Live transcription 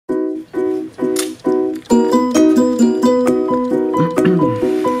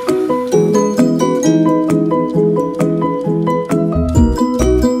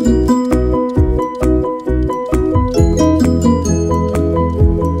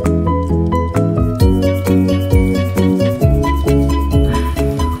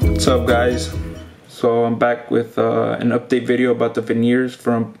back with an update video about the veneers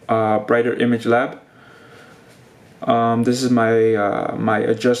from Brighter Image Lab. This is my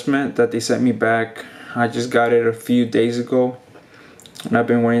adjustment that they sent me back. I just got it a few days ago and I've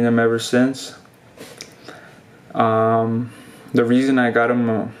been wearing them ever since. The reason I got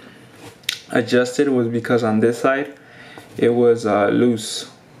them adjusted was because on this side it was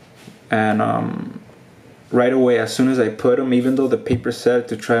loose, and right away, as soon as I put them, even though the paper said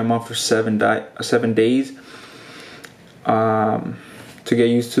to try them on for 7 days to get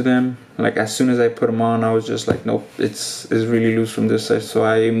used to them, like as soon as I put them on, I was just like, nope, it's really loose from this side. So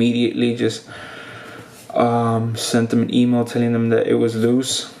I immediately just sent them an email telling them that it was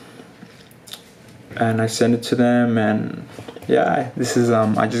loose, and I sent it to them, and yeah, this is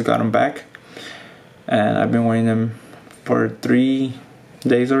I just got them back, and I've been wearing them for 3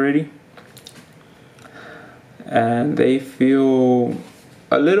 days already, and they feel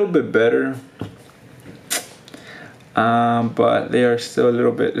a little bit better, but they are still a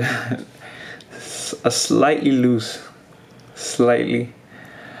little bit slightly loose, slightly.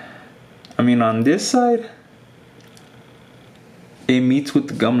 I mean, on this side it meets with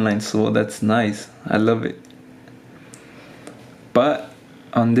the gum line, so that's nice. I love it. But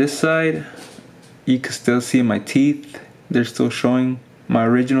on this side, you can still see my teeth. They're still showing. My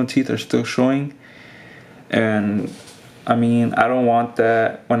original teeth are still showing. And I mean, I don't want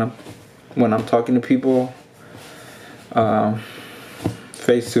that when I'm talking to people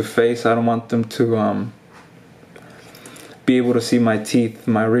face to face. I don't want them to be able to see my teeth,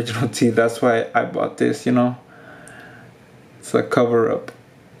 my original teeth. That's why I bought this, you know. It's a cover up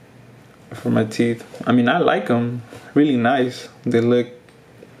for my teeth. I mean, I like them. Really nice. They look,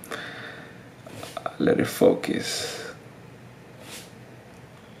 let it focus.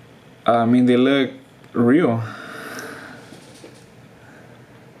 I mean, they look real.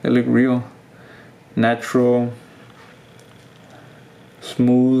 They look real, natural,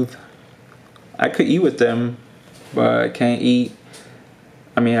 smooth. I could eat with them, but I can't eat.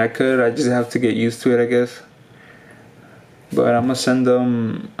 I mean, I could. I just have to get used to it, I guess. But I'm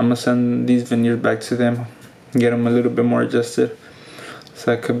gonna send these veneers back to them, get them a little bit more adjusted,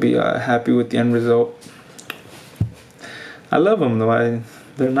 so I could be happy with the end result. I love them though.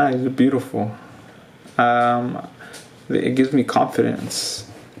 They're nice. They're beautiful. It gives me confidence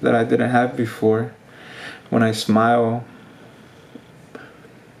that I didn't have before. When I smile,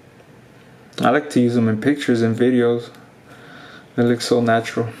 I like to use them in pictures and videos. They look so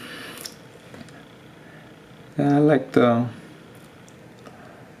natural. And I like the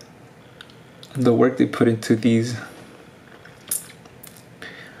work they put into these.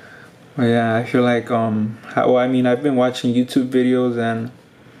 But yeah, I feel like I mean, I've been watching YouTube videos, and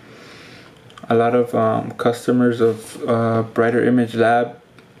a lot of customers of Brighter Image Lab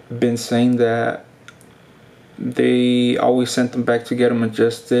been saying that they always sent them back to get them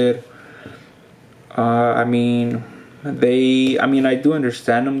adjusted. I mean, I do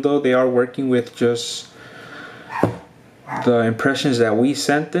understand them though. They are working with just the impressions that we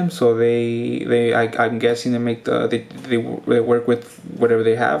sent them, so I'm guessing they make they work with whatever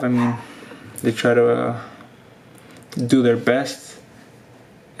they have. I mean, they try to do their best,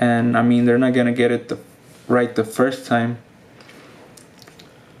 and I mean, they're not gonna get it right the first time.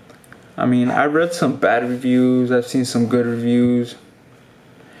 I mean, I read some bad reviews, I've seen some good reviews,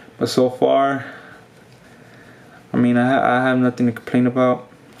 but so far, I mean, I have nothing to complain about.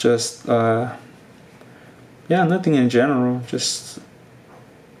 Just yeah, nothing in general, just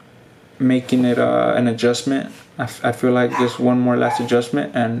making it an adjustment. I feel like just one more last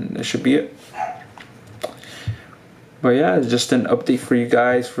adjustment and it should be it. But yeah, it's just an update for you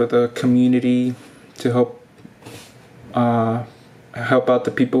guys, for the community, to help out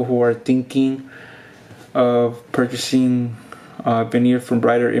the people who are thinking of purchasing veneer from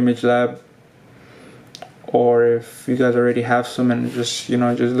Brighter Image Lab, or if you guys already have some and just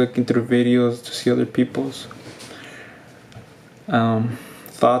looking through videos to see other people's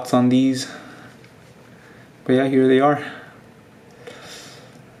thoughts on these. But yeah, here they are.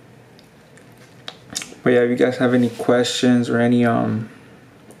 But yeah, if you guys have any questions or any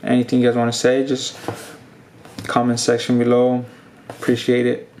anything you guys want to say, just comment section below. Appreciate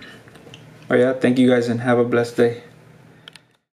it. But yeah, thank you guys and have a blessed day.